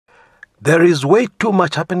There is way too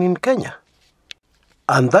much happening in Kenya.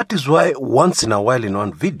 And that is why once in a while in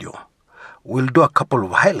one video, we'll do a couple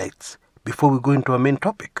of highlights before we go into our main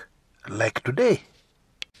topic, like today.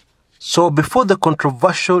 So before the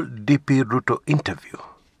controversial DP Ruto interview,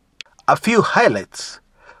 a few highlights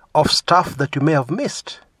of stuff that you may have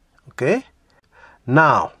missed, okay?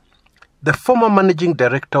 Now, the former managing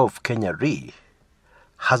director of Kenya Re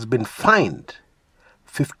has been fined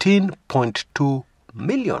 15.2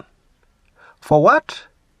 million. For what?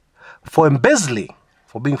 For embezzling,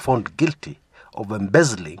 for being found guilty of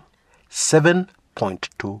embezzling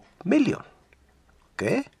 7.2 million.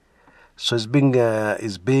 Okay? So he's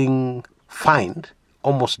being fined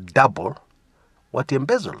almost double what he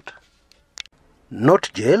embezzled.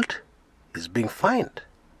 Not jailed, he's being fined.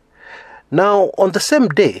 Now, on the same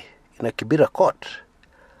day, in a Kibera court,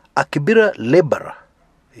 a Kibera laborer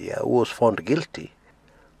who was found guilty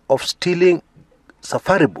of stealing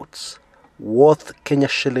safari boots worth Kenya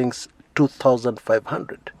shillings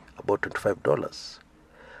 2,500, about $25,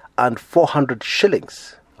 and 400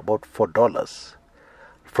 shillings, about $4,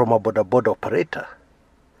 from a boda operator,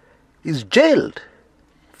 is jailed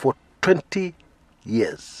for 20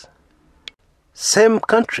 years. Same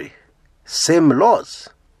country, same laws,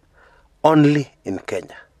 only in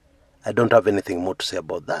Kenya. I don't have anything more to say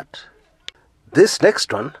about that. This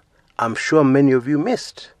next one, I'm sure many of you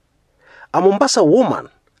missed. A Mombasa woman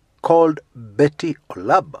called Betty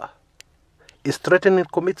Olaba is threatening to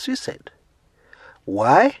commit suicide.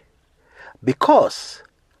 Why? Because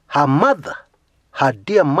her mother, her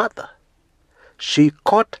dear mother, she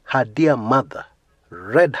caught her dear mother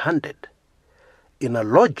red-handed in a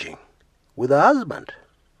lodging with her husband,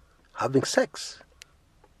 having sex.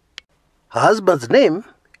 Her husband's name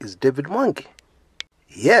is David Mwangi.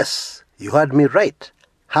 Yes, you heard me right.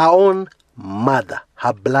 Her own mother,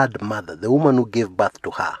 her blood mother, the woman who gave birth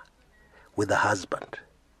to her, with her husband.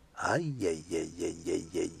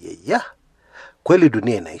 Kweli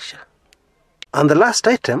dunia inaisha. And the last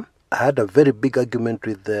item, I had a very big argument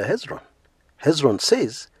with Hezron. Hezron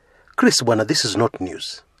says, Chris, bwana, this is not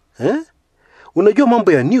news. Unajua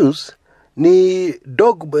mambo ya news ni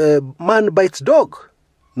man bites dog,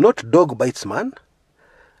 not dog bites man.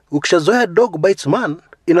 Ukishazoea dog bites man,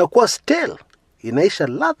 inakuwa stale, inaisha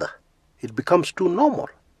ladha. It becomes too normal.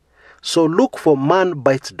 So look for man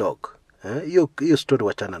bites dog. Hiyo story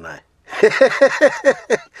wachana naye.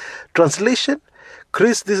 Translation,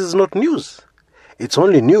 Chris, this is not news. It's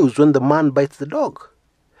only news when the man bites the dog.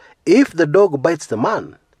 If the dog bites the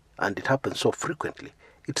man, and it happens so frequently,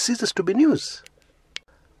 it ceases to be news.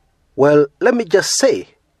 Well, let me just say,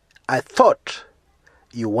 I thought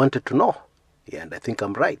you wanted to know. Yeah, and I think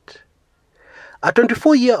I'm right. A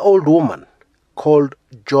 24-year-old woman called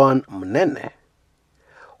Joan Mnene,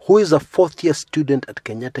 who is a fourth-year student at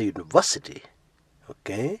Kenyatta University,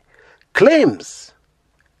 okay, claims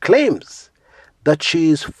that she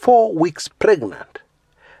is 4 weeks pregnant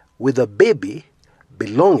with a baby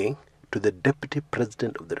belonging to the Deputy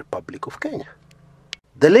President of the Republic of Kenya.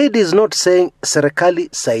 The lady is not saying Serikali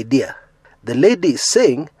Saidia. The lady is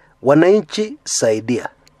saying Wananchi Saidia.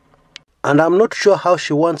 And I'm not sure how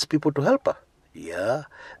she wants people to help her. Yeah,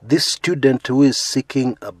 this student who is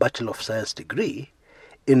seeking a Bachelor of Science degree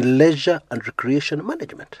in Leisure and Recreation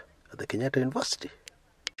Management at the Kenyatta University.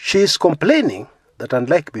 She is complaining that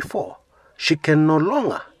unlike before, she can no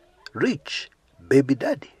longer reach baby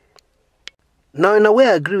daddy. Now, in a way,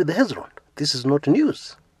 I agree with Hezron. This is not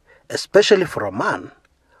news, especially for a man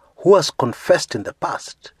who has confessed in the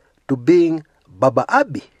past to being Baba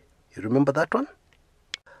Abi. You remember that one?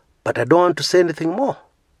 But I don't want to say anything more.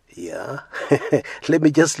 Yeah, let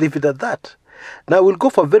me just leave it at that. Now we'll go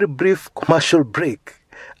for a very brief commercial break.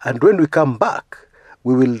 And when we come back,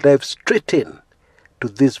 we will dive straight in to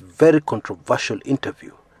this very controversial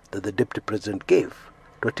interview that the Deputy President gave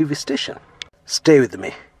to a TV station. Stay with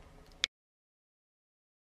me.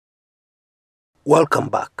 Welcome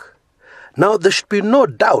back. Now there should be no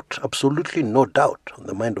doubt, absolutely no doubt on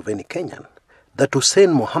the mind of any Kenyan, that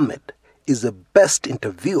Hussein Mohammed is the best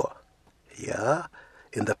interviewer,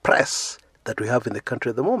 in the press that we have in the country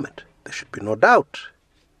at the moment. There should be no doubt.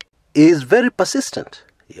 He is very persistent.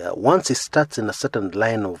 Once he starts in a certain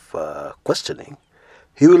line of questioning,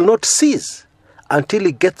 he will not cease until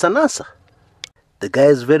he gets an answer. The guy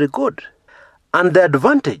is very good. And the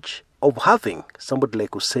advantage of having somebody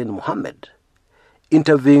like Hussein Mohammed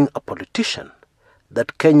interviewing a politician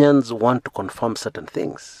that Kenyans want to confirm certain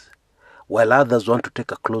things, while others want to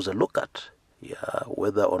take a closer look at,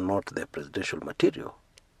 whether or not they're presidential material,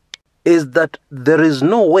 is that there is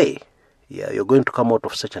no way, you're going to come out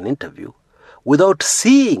of such an interview without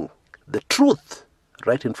seeing the truth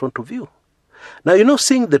right in front of you. Now, you know,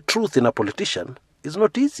 seeing the truth in a politician is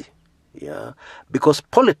not easy. Yeah, because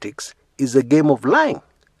politics is a game of lying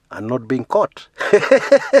and not being caught.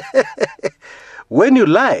 When you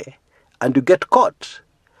lie and you get caught,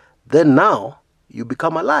 then now you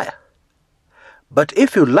become a liar. But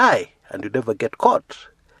if you lie and you never get caught,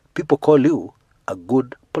 people call you a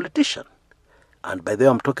good politician. And by the way,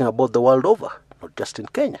 I'm talking about the world over, not just in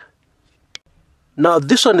Kenya. Now,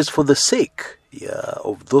 this one is for the sake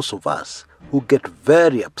of those of us who get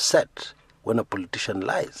very upset when a politician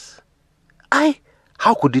lies.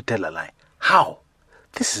 How could he tell a lie? How?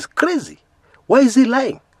 This is crazy. Why is he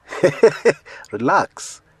lying?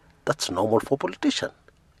 Relax. That's normal for a politician.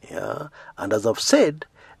 Yeah. And as I've said,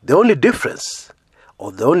 the only difference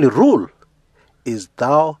or the only rule is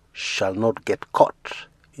thou shalt not get caught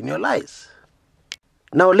in your lies.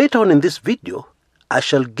 Now, later on in this video, I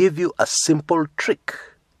shall give you a simple trick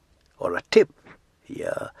or a tip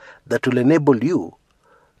that will enable you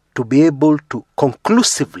to be able to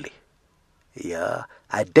conclusively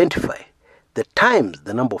identify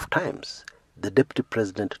the number of times the Deputy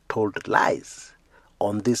President told lies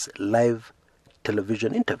on this live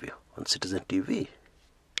television interview on Citizen TV.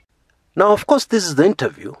 Now, of course, this is the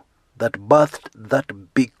interview that birthed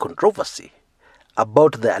that big controversy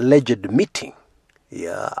about the alleged meeting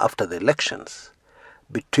after the elections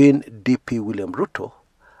between DP William Ruto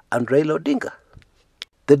and Raila Odinga.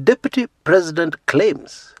 The Deputy President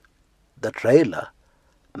claims that Raila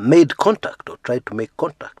made contact or tried to make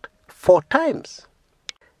contact 4 times.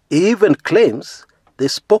 He even claims they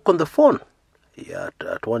spoke on the phone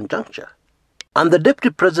at one juncture. And the Deputy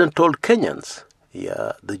President told Kenyans,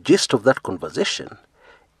 the gist of that conversation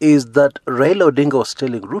is that Raila Odinga was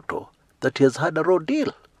telling Ruto that he has had a raw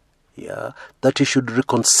deal, that he should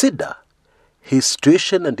reconsider his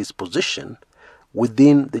situation and his position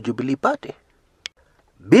within the Jubilee Party.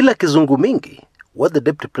 Bila kizungu mingi, what the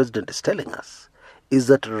Deputy President is telling us is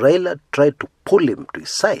that Raila tried to pull him to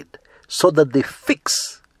his side so that they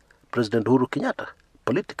fix President Uhuru Kenyatta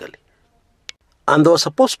politically. And they were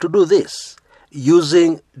supposed to do this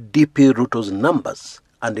using DP Ruto's numbers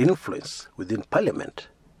and influence within Parliament,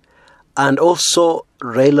 and also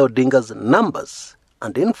Raila Odinga's numbers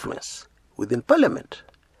and influence within Parliament.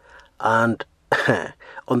 And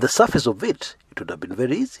on the surface of it, it would have been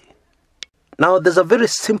very easy. Now, there's a very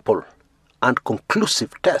simple and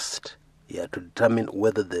conclusive test to determine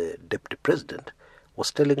whether the Deputy President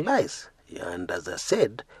was telling lies. And as I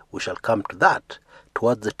said, we shall come to that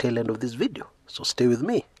towards the tail end of this video. So stay with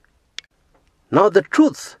me. Now, the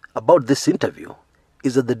truth about this interview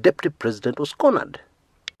is that the Deputy President was cornered.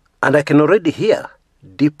 And I can already hear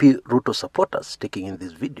DP Ruto supporters taking in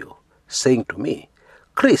this video saying to me,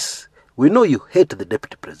 Chris, we know you hate the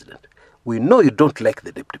Deputy President. We know you don't like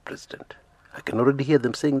the Deputy President. I can already hear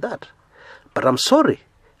them saying that. But I'm sorry.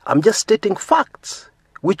 I'm just stating facts,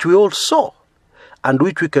 which we all saw and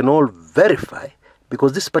which we can all verify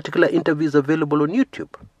because this particular interview is available on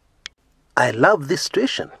YouTube. I love this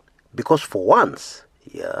situation because for once,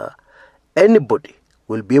 anybody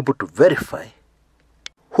will be able to verify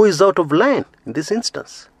who is out of line in this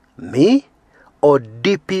instance, me or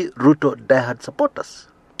DP Ruto diehard supporters.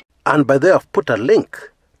 And by the way, I've put a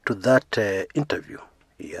link to that interview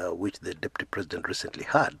which the Deputy President recently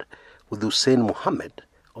had with Hussein Mohammed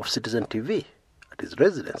of Citizen TV at his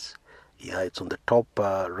residence. It's on the top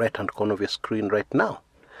right-hand corner of your screen right now.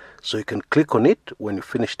 So you can click on it when you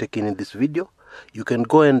finish taking in this video. You can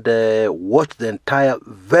go and watch the entire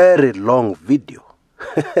very long video,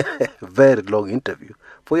 very long interview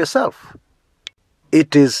for yourself.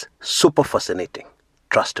 It is super fascinating,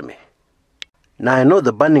 trust me. Now I know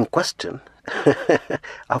the burning question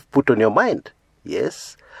I've put on your mind.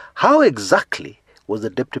 Yes, how exactly was the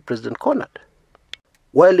Deputy President cornered?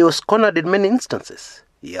 Well, he was cornered in many instances.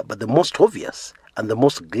 But the most obvious and the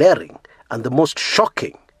most glaring and the most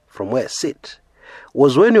shocking from where I sit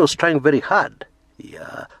was when he was trying very hard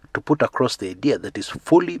to put across the idea that he's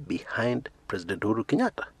fully behind President Uhuru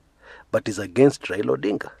Kenyatta, but is against Raila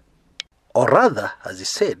Odinga. Or rather, as he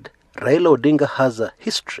said, Raila Odinga has a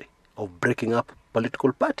history of breaking up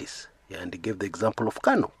political parties. And he gave the example of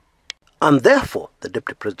Kanu. And therefore, the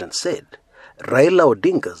Deputy President said, Raila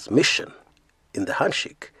Odinga's mission in the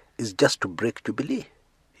handshake is just to break Jubilee.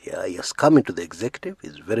 He has come into the executive,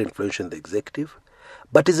 he's very influential in the executive,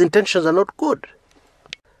 but his intentions are not good.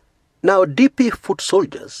 Now, DP foot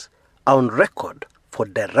soldiers are on record for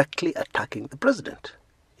directly attacking the president.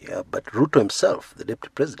 But Ruto himself, the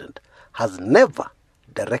Deputy President, has never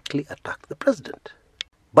directly attacked the president.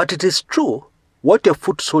 But it is true, what your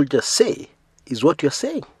foot soldiers say is what you're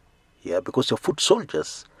saying. Because your foot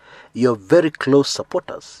soldiers your very close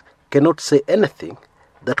supporters cannot say anything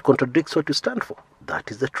that contradicts what you stand for.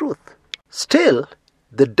 That is the truth. Still,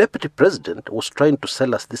 the deputy president was trying to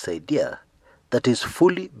sell us this idea that is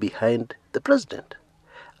fully behind the president,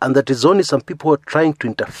 and that is only some people who are trying to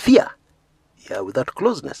interfere with that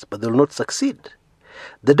closeness, but they will not succeed.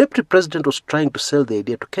 The deputy president was trying to sell the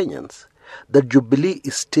idea to Kenyans that Jubilee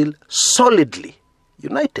is still solidly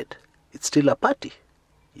united. It's still a party,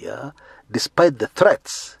 despite the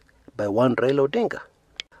threats by one Raila Odinga.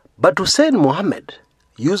 But Hussein Mohammed,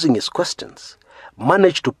 using his questions,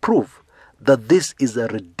 managed to prove that this is a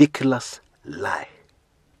ridiculous lie.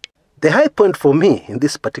 The high point for me in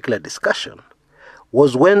this particular discussion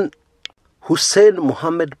was when Hussein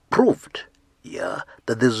Mohammed proved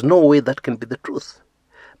that there's no way that can be the truth.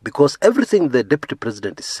 Because everything the deputy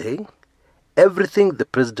president is saying, everything the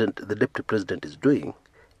deputy president is doing,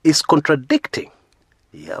 is contradicting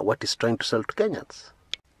what he's trying to sell to Kenyans.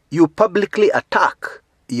 You publicly attack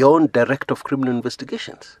your own director of criminal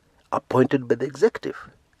investigations, appointed by the executive.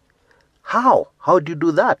 How? How do you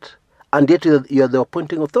do that? And yet you are the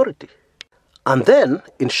appointing authority. And then,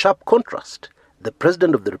 in sharp contrast, the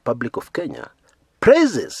President of the Republic of Kenya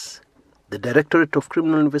praises the Directorate of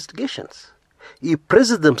Criminal Investigations. He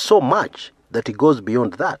praises them so much that he goes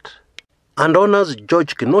beyond that and honors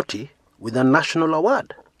George Kinoti with a national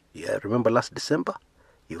award. Remember last December?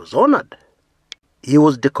 He was honored. He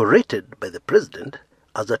was decorated by the President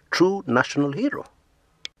as a true national hero.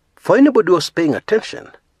 For anybody who was paying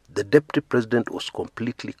attention, the Deputy President was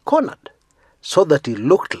completely cornered, so that he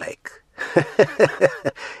looked like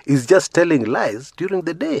he's just telling lies during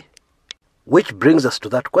the day. Which brings us to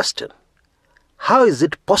that question. How is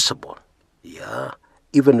it possible,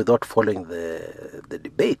 even without following the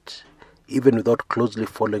debate, even without closely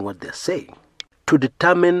following what they're saying, to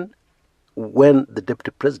determine when the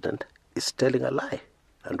Deputy President is telling a lie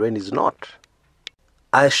and when he's not?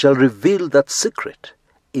 I shall reveal that secret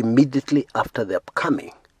immediately after the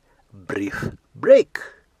upcoming brief break.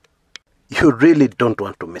 You really don't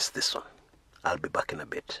want to miss this one. I'll be back in a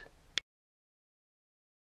bit.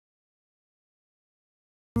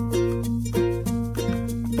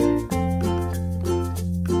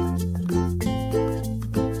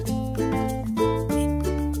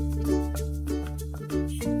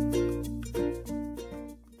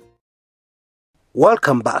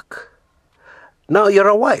 Welcome back. Now you're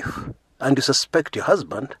a wife and you suspect your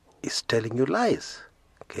husband is telling you lies.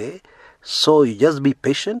 Okay? So you just be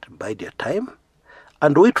patient, bide your time,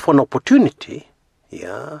 and wait for an opportunity,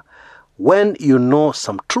 when you know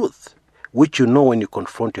some truth, which you know when you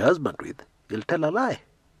confront your husband with, you'll tell a lie.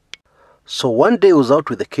 So one day he was out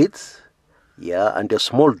with the kids, and your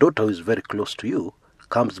small daughter who is very close to you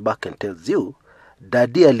comes back and tells you,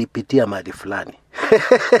 Daddy alipitia mahali fulani.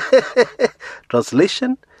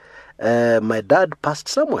 Translation, my dad passed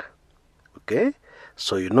somewhere. Okay?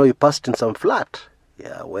 So you know he passed in some flat,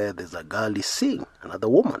 where there's a girl he's seeing, another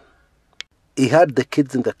woman. He had the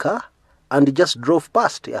kids in the car and he just drove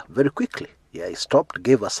past, very quickly. He stopped,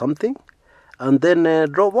 gave her something, and then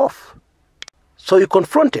drove off. So you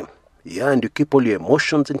confront him, and you keep all your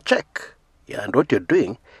emotions in check. And what you're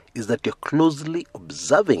doing is that you're closely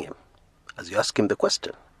observing him as you ask him the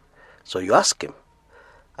question. So you ask him,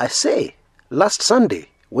 I say, last Sunday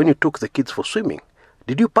when you took the kids for swimming,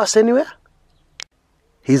 did you pass anywhere?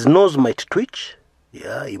 His nose might twitch,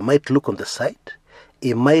 he might look on the side,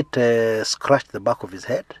 he might scratch the back of his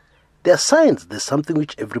head. There are signs there's something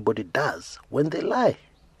which everybody does when they lie.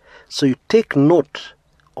 So you take note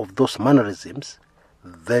of those mannerisms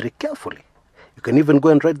very carefully. You can even go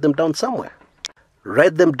and write them down somewhere.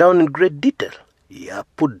 Write them down in great detail.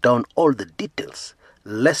 Put down all the details,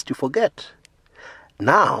 lest you forget.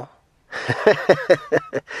 Now,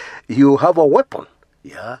 you have a weapon.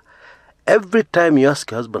 Every time you ask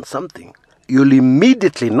your husband something, you'll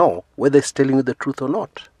immediately know whether he's telling you the truth or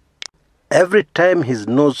not. Every time his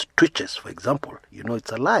nose twitches, for example, you know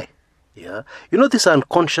it's a lie. You know these are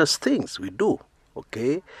unconscious things we do,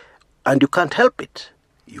 okay? And you can't help it.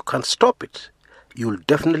 You can't stop it. You'll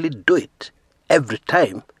definitely do it every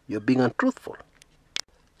time you're being untruthful.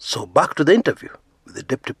 So back to the interview with the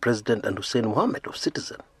Deputy President and Hussein Mohammed of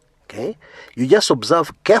Citizen. Okay? You just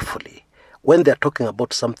observe carefully when they're talking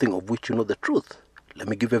about something of which you know the truth. Let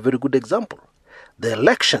me give you a very good example. The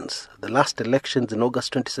elections, the last elections in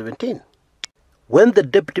August 2017. When the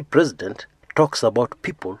Deputy President talks about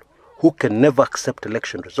people who can never accept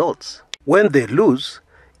election results, when they lose,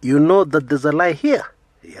 you know that there's a lie here.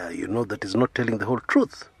 You know that he's not telling the whole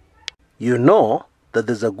truth. You know that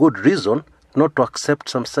there's a good reason not to accept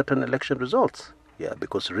some certain election results.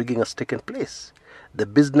 Because rigging has taken place. The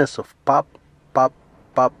business of pap,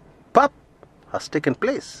 has taken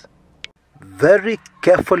place. Very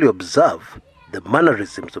carefully observe the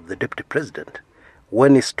mannerisms of the Deputy President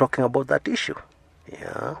when he's talking about that issue.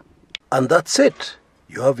 Yeah. And that's it.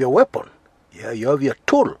 You have your weapon. Yeah, you have your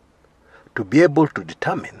tool to be able to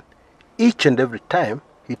determine each and every time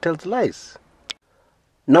he tells lies.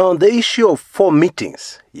 Now, on the issue of 4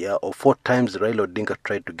 meetings, or 4 times Raila Odinga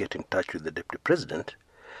tried to get in touch with the Deputy President,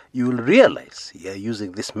 you will realize,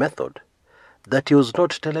 using this method, that he was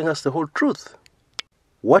not telling us the whole truth.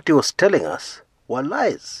 What he was telling us were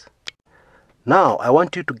lies. Now, I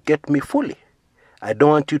want you to get me fully. I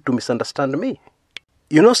don't want you to misunderstand me.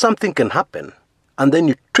 You know, something can happen, and then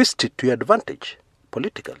you twist it to your advantage,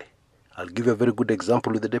 politically. I'll give you a very good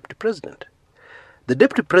example with the Deputy President. The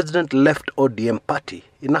Deputy President left ODM party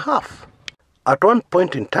in a half. At one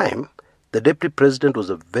point in time, the Deputy President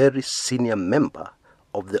was a very senior member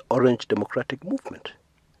of the Orange Democratic Movement.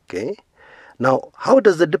 Okay? Now, how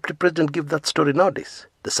does the Deputy President give that story nowadays?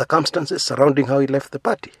 The circumstances surrounding how he left the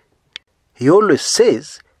party. He always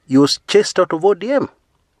says he was chased out of ODM.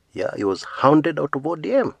 He was hounded out of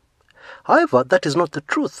ODM. However, that is not the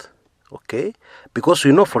truth. Okay? Because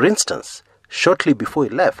we know, for instance, shortly before he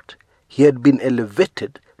left, he had been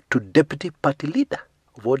elevated to deputy party leader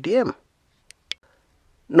of ODM.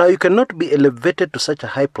 Now, you cannot be elevated to such a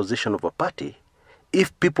high position of a party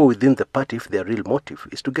if people within the party, if their real motive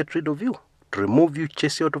is to get rid of you, to remove you,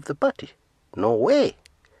 chase you out of the party. No way.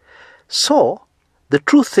 So, the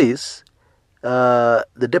truth is, the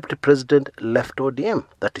Deputy President left ODM.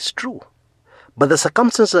 That is true. But the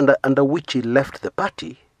circumstances under which he left the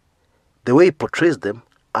party, the way he portrays them,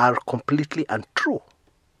 are completely untrue.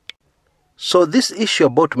 So this issue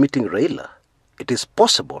about meeting Raila, it is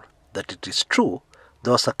possible that it is true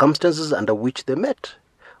there are circumstances under which they met,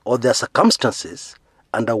 or there are circumstances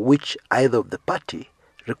under which either of the party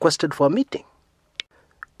requested for a meeting.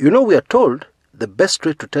 You know, we are told the best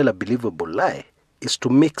way to tell a believable lie is to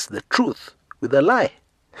mix the truth with a lie.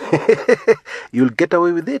 You'll get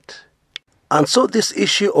away with it. And so this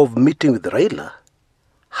issue of meeting with Raila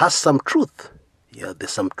has some truth.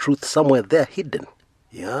 There's some truth somewhere there hidden.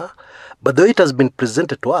 But the way it has been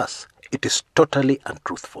presented to us, it is totally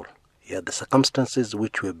untruthful. The circumstances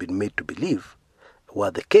which we have been made to believe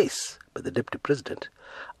were the case by the Deputy President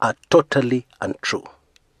are totally untrue.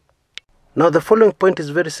 Now, the following point is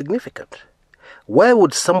very significant. Why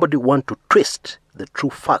would somebody want to twist the true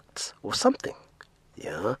facts of something?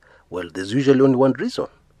 Well, there's usually only one reason.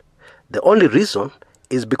 The only reason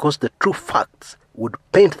is because the true facts would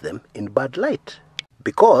paint them in bad light.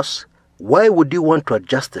 Because why would you want to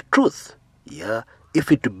adjust the truth,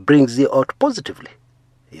 if it brings you out positively?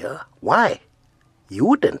 Why? You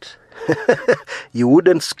wouldn't. You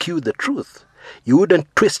wouldn't skew the truth. You wouldn't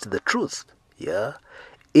twist the truth,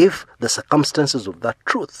 if the circumstances of that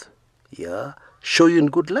truth, show you in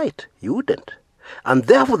good light. You wouldn't. And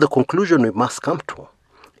therefore, the conclusion we must come to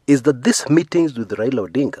is that these meetings with Raila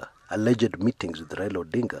Odinga, alleged meetings with Raila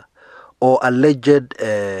Odinga, or alleged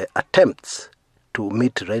attempts to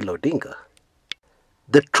meet Raila Odinga,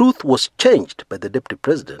 the truth was changed by the Deputy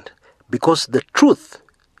President, because the truth,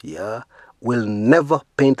 will never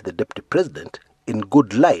paint the Deputy President in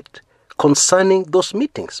good light concerning those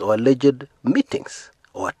meetings or alleged meetings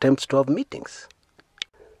or attempts to have meetings.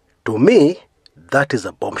 To me, that is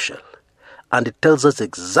a bombshell, and it tells us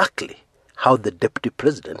exactly how the Deputy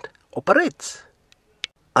President operates.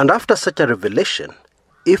 And after such a revelation,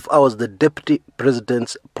 if I was the Deputy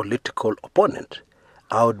President's political opponent,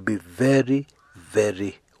 I would be very,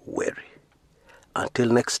 very wary.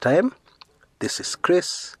 Until next time, this is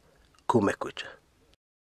Chris Kumekucha.